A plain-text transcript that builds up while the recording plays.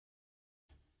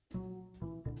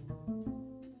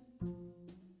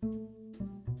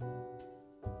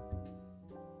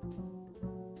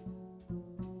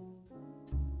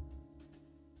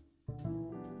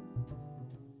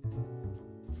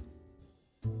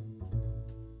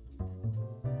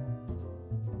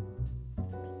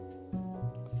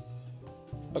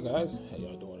Hi guys, how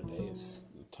y'all doing today? It's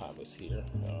Thomas here.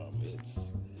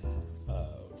 It's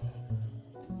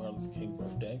Martin Luther King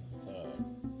birthday.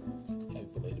 Happy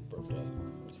belated birthday,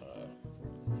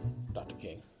 Dr.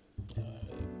 King.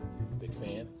 Big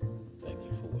fan. Thank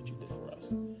you for what you did for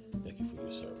us. Thank you for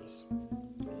your service.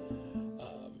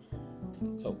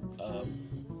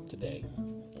 Today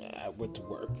I went to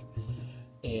work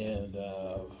and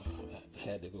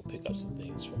had to go pick up some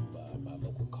things from my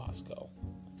local Costco.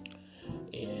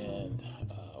 And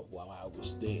while I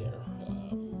was there,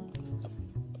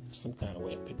 some kind of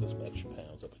way I picked up some extra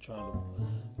pounds. I've been trying to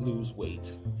lose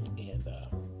weight, and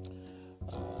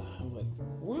I'm like,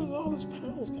 where's all these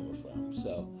pounds coming from?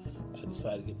 So I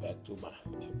decided to get back to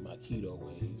my keto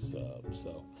ways.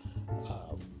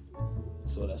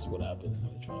 So that's what I've been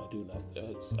trying to do.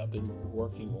 And I've been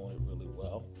working on it really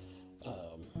well.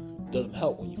 Doesn't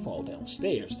help when you fall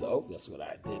downstairs, though. That's what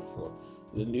I did for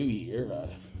the new year.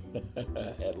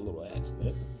 I had a little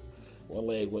accident. One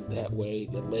leg went that way,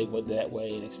 the other leg went that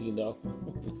way, and next thing you know,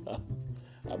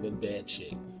 I'm in bad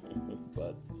shape.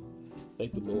 But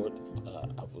thank the Lord,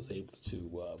 I was able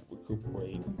to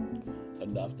recuperate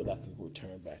enough that I can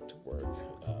return back to work.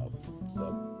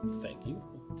 So thank you.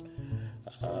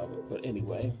 But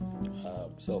anyway,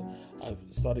 so I've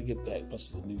started to get back, plus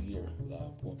it's a new year,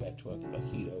 going back to my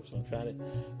keto. So I'm trying to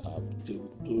do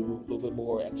a little bit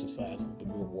more exercise, a little bit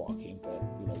more walking. But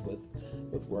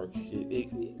with work,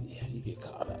 you get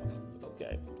caught up.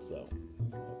 Okay, so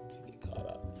you get caught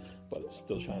up. But I'm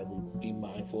still trying to be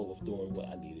mindful of doing what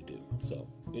I need to do. So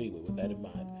anyway, with that in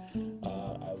mind,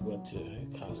 I went to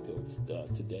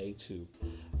Costco today to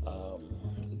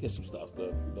get some stuff.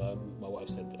 My wife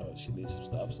said she needs some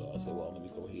stuff, so I said, well, let me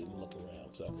go ahead and look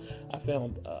around. So I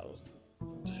found a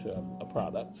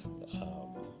product.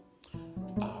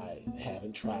 I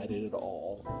haven't tried it at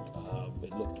all.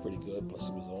 It looked pretty good, plus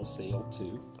it was on sale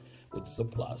too, which is a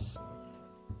plus.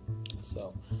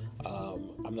 So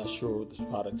I'm not sure if this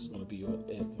product is going to be on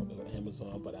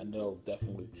Amazon, but I know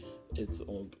definitely it's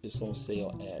on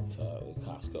sale at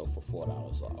Costco for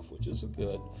 $4 off, which is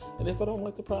good. And if I don't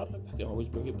like the product, I can always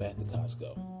bring it back to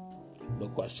Costco. No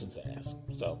questions asked.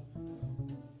 So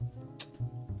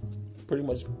pretty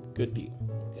much good deal.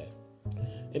 Okay.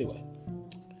 Anyway,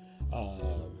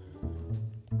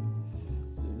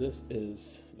 this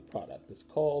is the product. It's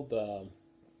called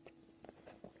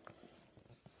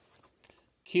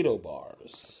Keto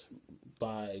Bars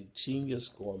by Genius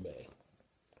Gourmet.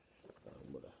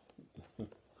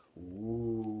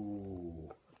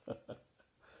 Ooh.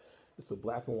 It's a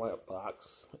black and white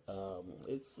box.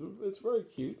 It's very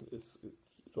cute. It's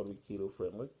going to be keto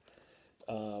friendly.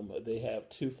 They have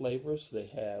two flavors. They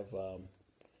have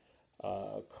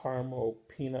caramel,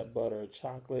 peanut butter,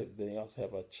 chocolate. They also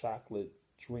have a chocolate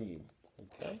dream.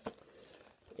 Okay.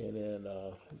 And then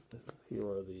here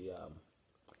are the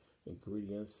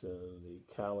ingredients and the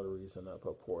calories and the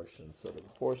proportion. So the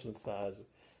portion size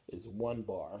is 1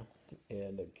 bar,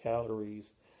 and the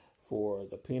calories for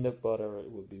the peanut butter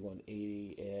it would be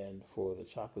 180, and for the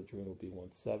chocolate dream would be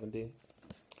 170.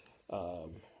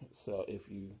 So if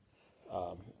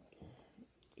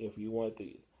you want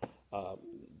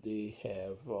they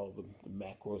have all the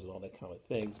macros and all that kind of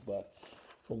things, but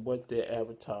from what they're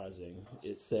advertising,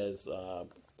 it says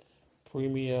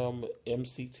premium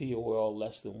MCT oil,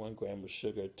 less than 1 gram of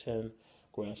sugar, 10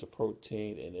 grams of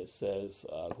protein, and it says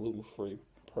gluten-free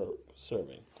per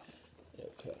serving.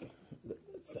 Okay, that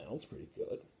sounds pretty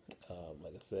good.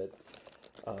 Like I said,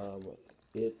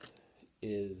 it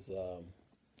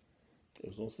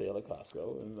was on sale at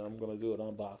Costco, and I'm going to do an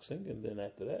unboxing, and then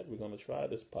after that, we're going to try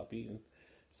this puppy and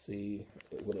see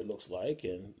what it looks like,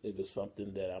 and if it's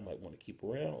something that I might want to keep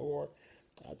around, or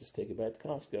I'll just take it back to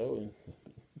Costco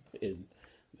and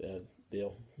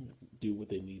they'll do what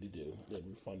they need to do. They'll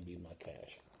refund me my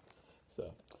cash.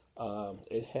 So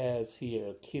it has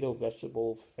here keto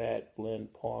vegetable fat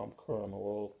blend, palm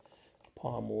oil,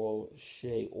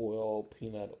 shea oil,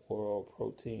 peanut oil,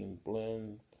 protein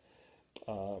blend.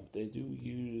 They do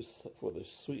use for the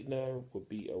sweetener would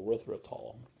be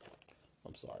erythritol.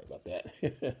 I'm sorry about that.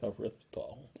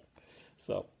 Erythritol.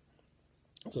 So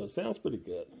it sounds pretty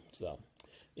good. So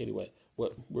anyway,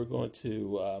 what we're going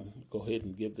to go ahead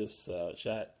and give this a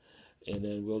shot, and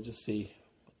then we'll just see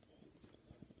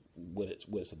what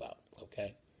it's about.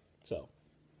 Okay, so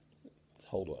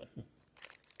hold on.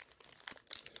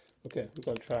 Okay, we're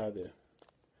gonna try the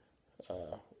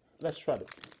let's try the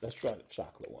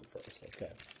chocolate one first.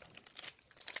 Okay.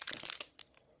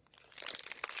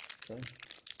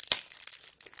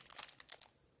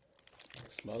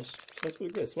 Smells pretty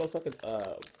good. Smells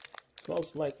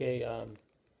like a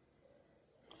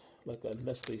like a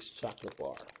Nestle's chocolate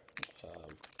bar.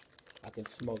 Um, I can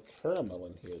smell caramel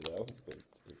in here though, but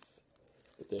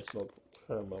there's no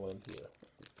caramel in here.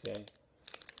 Okay,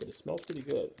 but it smells pretty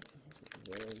good.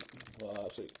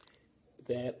 So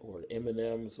that or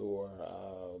M&Ms or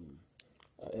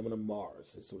M&M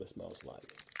Mars. That's what it smells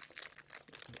like.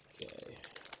 Okay.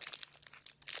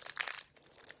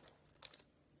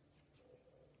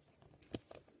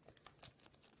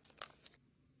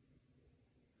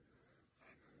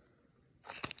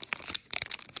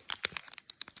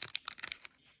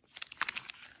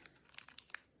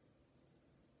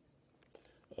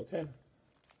 Okay.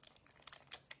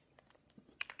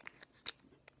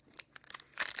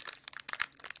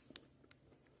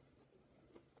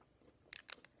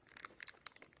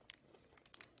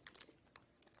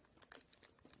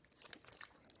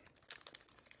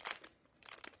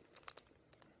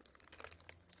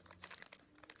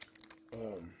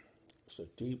 It's a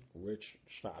deep, rich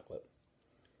chocolate.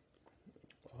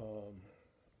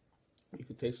 You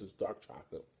can taste this dark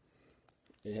chocolate.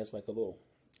 It has like a little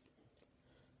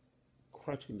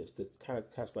crunchiness that kind of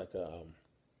has like a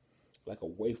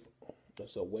wafer.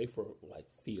 There's a wafer like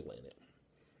feel in it.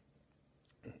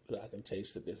 But I can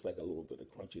taste it. There's like a little bit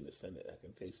of crunchiness in it. I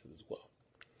can taste it as well.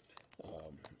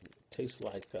 Tastes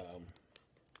like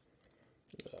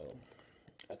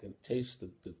I can taste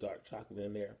the dark chocolate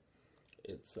in there.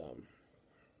 It's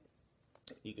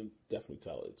you can definitely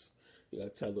tell you gotta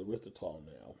tell the erythritol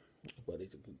now, but you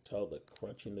can tell the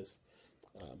crunchiness.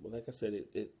 But like I said,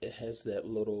 it has that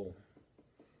little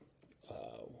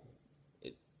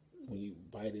when you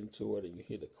bite into it and you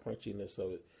hear the crunchiness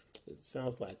of it, it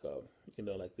sounds like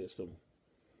like there's some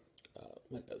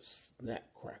like a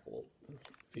snap crackle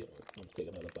feeling. I'm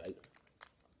taking another bite.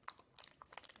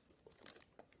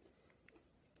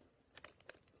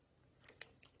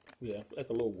 Yeah, like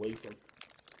a little wafer.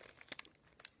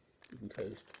 You can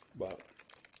taste, but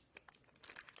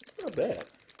not bad.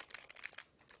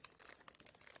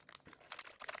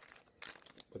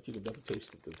 But you can definitely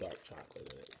taste the dark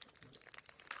chocolate in it.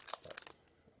 But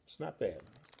it's not bad.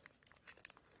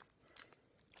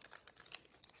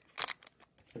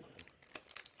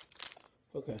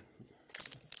 Okay.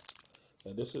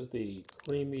 Now this is the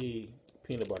creamy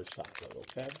peanut butter chocolate,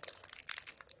 okay?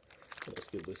 Let's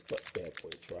give this bad boy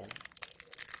a try.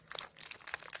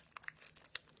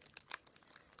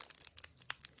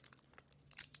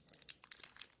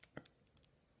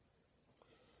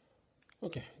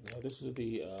 Okay, now this is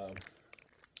the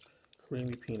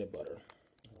creamy peanut butter,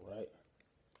 all right?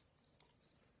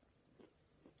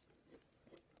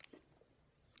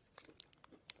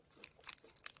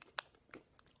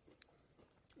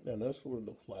 Now that's what it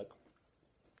looks like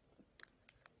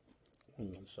on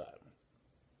the inside.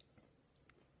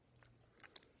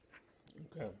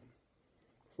 Okay,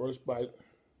 first bite,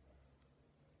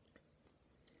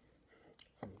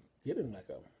 I'm getting I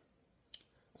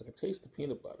can taste the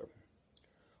peanut butter,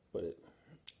 but it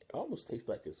almost tastes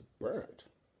like it's burnt.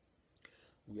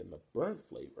 I'm getting a burnt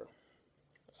flavor.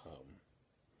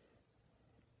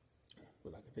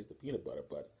 But I can taste the peanut butter,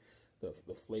 but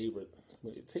the flavor,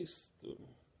 when it tastes,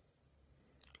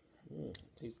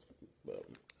 tastes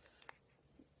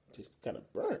kind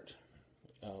of burnt,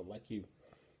 like you.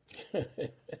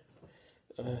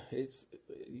 It's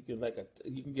you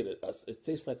can get it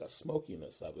tastes like a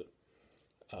smokiness of it.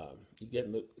 You get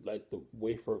like the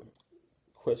wafer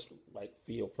crisp like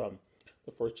feel from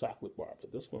the first chocolate bar,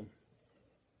 but this one,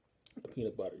 the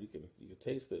peanut butter, you can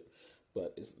taste it,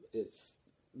 but it's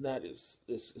not as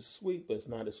it's sweet, but it's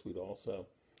not as sweet also.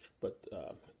 But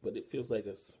it feels like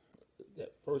it's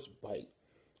that first bite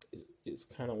is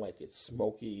kind of like it's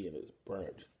smoky and it's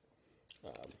burnt.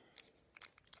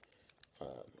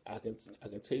 I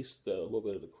can taste a little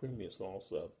bit of the creaminess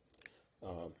also.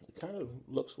 It kind of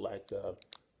looks like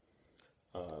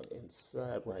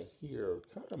inside right here.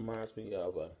 It kind of reminds me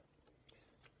of a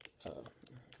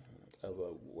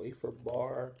wafer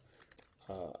bar.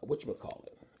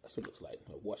 Whatchamacallit. That's what it looks like.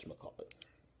 Whatchamacallit.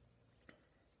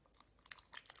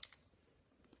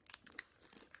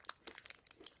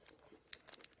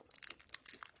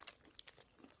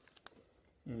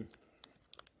 You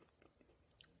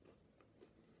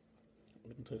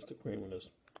can taste the creaminess.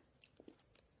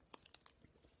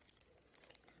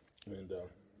 And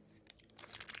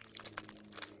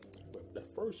but that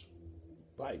first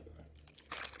bite,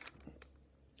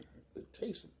 it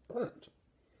tastes burnt.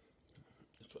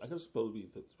 I guess it's supposed to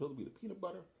be the peanut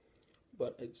butter,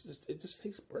 but it just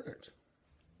tastes burnt.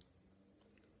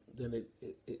 Then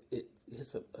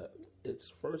it's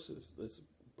first it's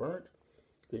burnt.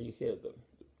 Then you hear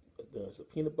there's the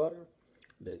peanut butter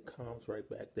that calms right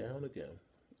back down again.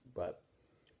 But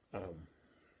Um,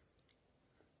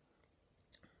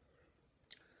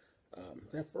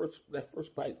 that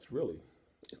first bite's really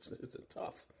it's a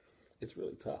tough. It's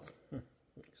really tough.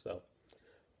 So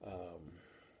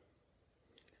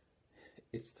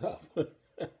it's tough.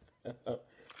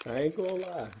 I ain't gonna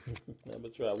lie. I'm gonna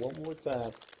try one more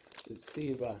time to see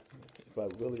if I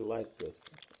really like this.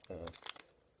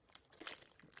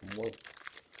 More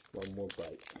one more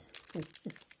bite.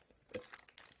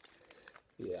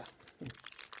 Yeah.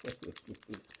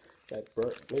 That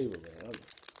burnt flavor, man.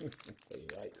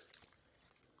 Yikes.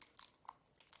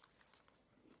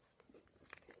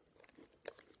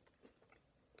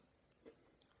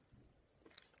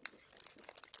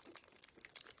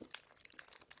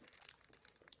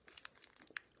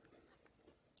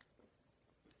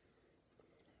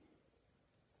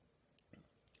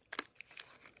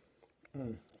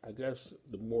 I guess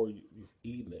the more you've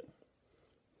eaten it,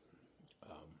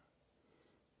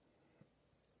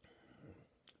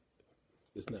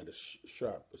 it's not as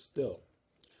sharp, but still,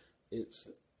 it's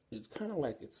it's kind of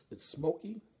like it's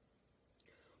smoky,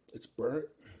 it's burnt.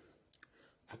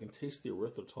 I can taste the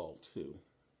erythritol too,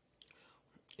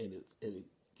 and it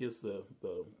gives the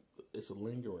it's a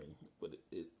lingering, but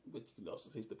you can also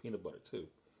taste the peanut butter too.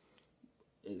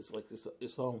 And it's like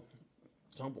it's all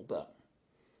jumbled up,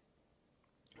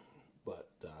 but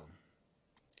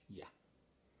yeah.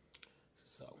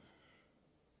 So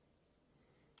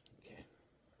okay,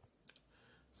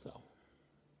 so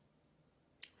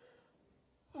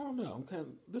I don't know.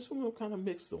 This one I'm kind of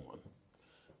mixed on.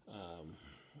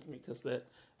 Because that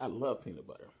I love peanut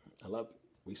butter. I love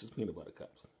Reese's peanut butter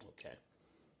cups. Okay,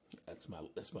 that's my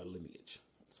lineage.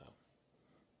 So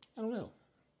I don't know.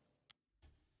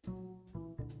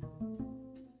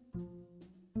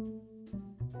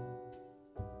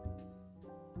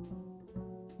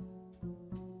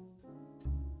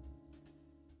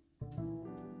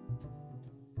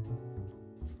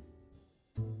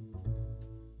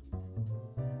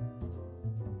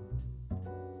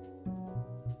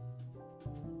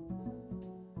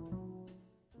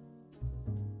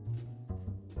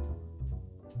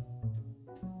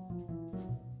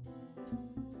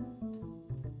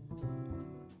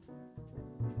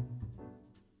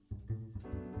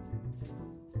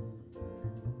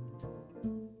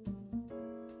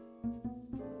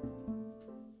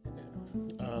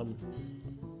 Um,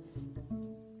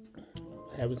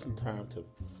 Having some time to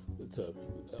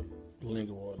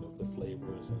linger on the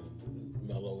flavors and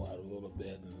mellow out a little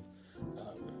bit, and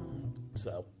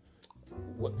so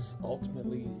what's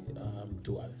ultimately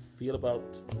do I feel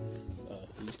about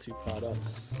these two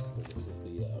products? This is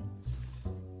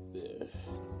the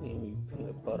creamy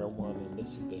peanut butter one, and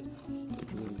this is the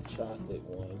dreamy chocolate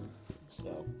one.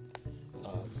 So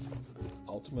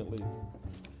ultimately,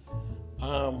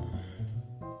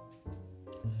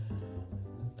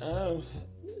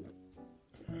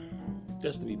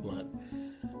 just to be blunt,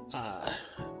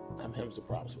 I'm having some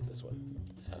problems with this one.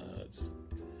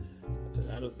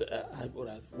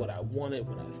 What I wanted,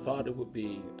 what I thought it would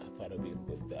be, I thought it would be a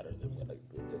bit better than what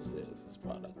this is. This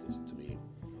product is to me.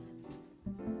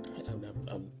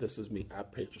 And this is me. I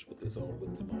purchased with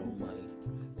my own money,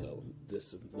 so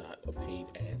this is not a paid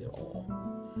ad at all.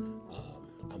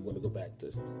 I'm going to go back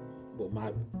to,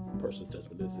 my personal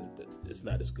judgment is that it's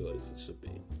not as good as it should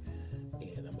be,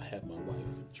 and I'm gonna have my wife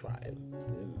try it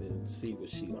and see what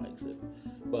she likes it.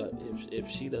 But if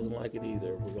she doesn't like it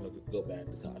either, we're gonna go back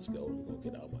to Costco and we're gonna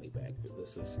get our money back. But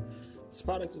this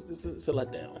product is a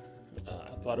letdown.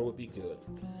 I thought it would be good,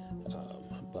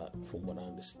 but from what I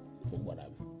have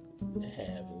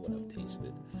and what I've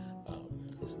tasted,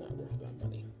 it's not worth my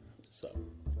money. So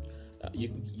you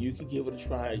can give it a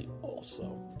try.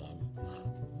 Also,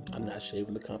 I'm not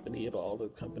shaving the company at all. The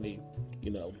company,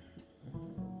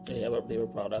 they have a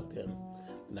product, and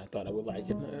I thought I would like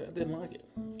it, and I didn't like it.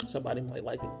 Somebody might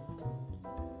like it.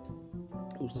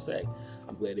 Who's to say?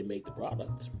 I'm glad they make the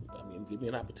product. I mean, give me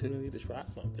an opportunity to try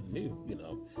something new,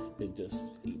 than just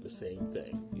eat the same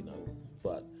thing,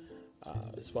 But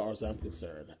as far as I'm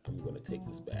concerned, I'm going to take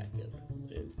this back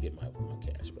and get my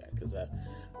cash back, because I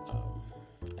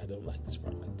don't like this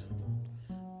product.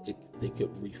 They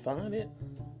could refine it.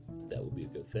 That would be a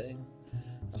good thing.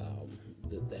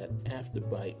 That after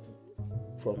bite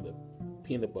from the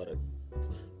peanut butter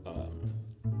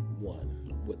one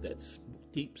with that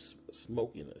deep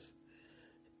smokiness,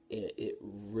 it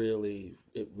really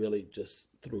just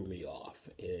threw me off,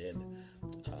 and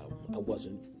I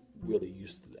wasn't really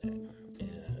used to that,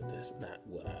 and that's not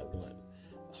what I want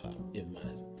in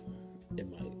my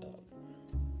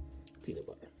peanut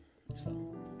butter. So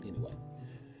anyway,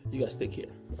 you guys take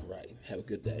care. All right, have a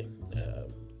good day.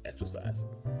 Exercise.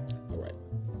 All right.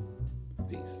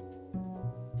 Peace.